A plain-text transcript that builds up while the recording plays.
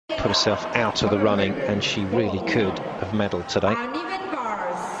put herself out of the running, and she really could have medalled today.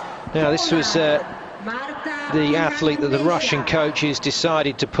 Now, this was the athlete that the Russian coaches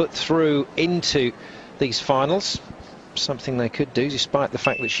decided to put through into these finals. Something they could do, despite the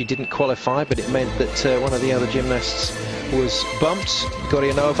fact that she didn't qualify, but it meant that one of the other gymnasts was bumped,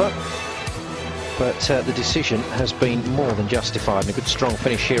 Gorianova. But the decision has been more than justified, and a good strong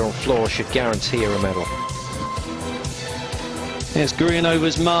finish here on floor should guarantee her a medal. Yes,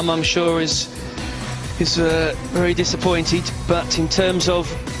 Gorianova's mum, I'm sure, is very disappointed, but in terms of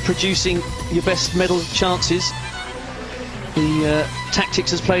producing your best medal chances, the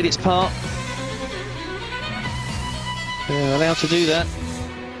tactics has played its part. They're allowed to do that.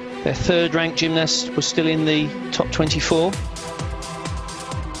 Their third-ranked gymnast was still in the top 24.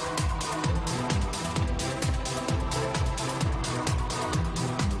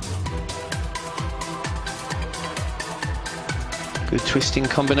 Good twisting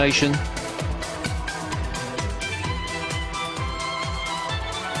combination.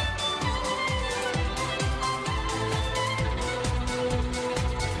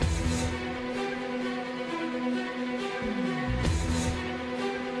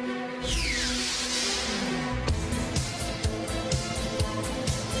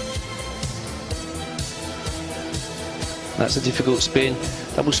 That's a difficult spin.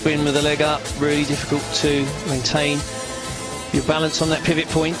 Double spin with the leg up, really difficult to maintain your balance on that pivot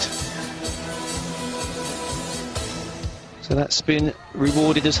point. So that spin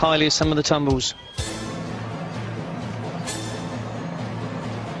rewarded as highly as some of the tumbles.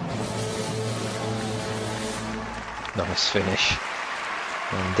 Nice finish.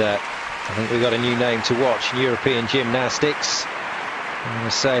 And I think we've got a new name to watch in European gymnastics.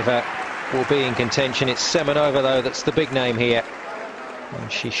 Afanasyeva will be in contention. It's Semenova, though, that's the big name here.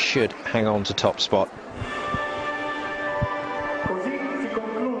 And she should hang on to top spot.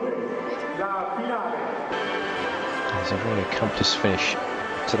 There's a very accomplished finish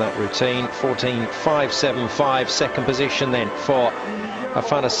to that routine. 14.575, second position then for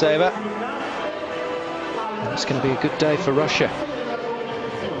Afanasyeva. It's going to be a good day for Russia.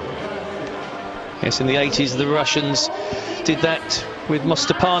 Yes, in the 80s the Russians did that with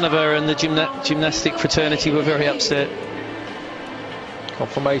Mostapanova, and the gymnastic fraternity were very upset.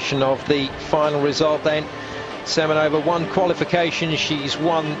 Confirmation of the final result then. Semenova won qualification, she's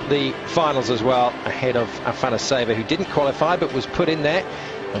won the finals as well, ahead of Afanasyeva, who didn't qualify but was put in there.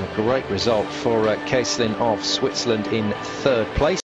 And a great result for Ksenia of Switzerland in third place.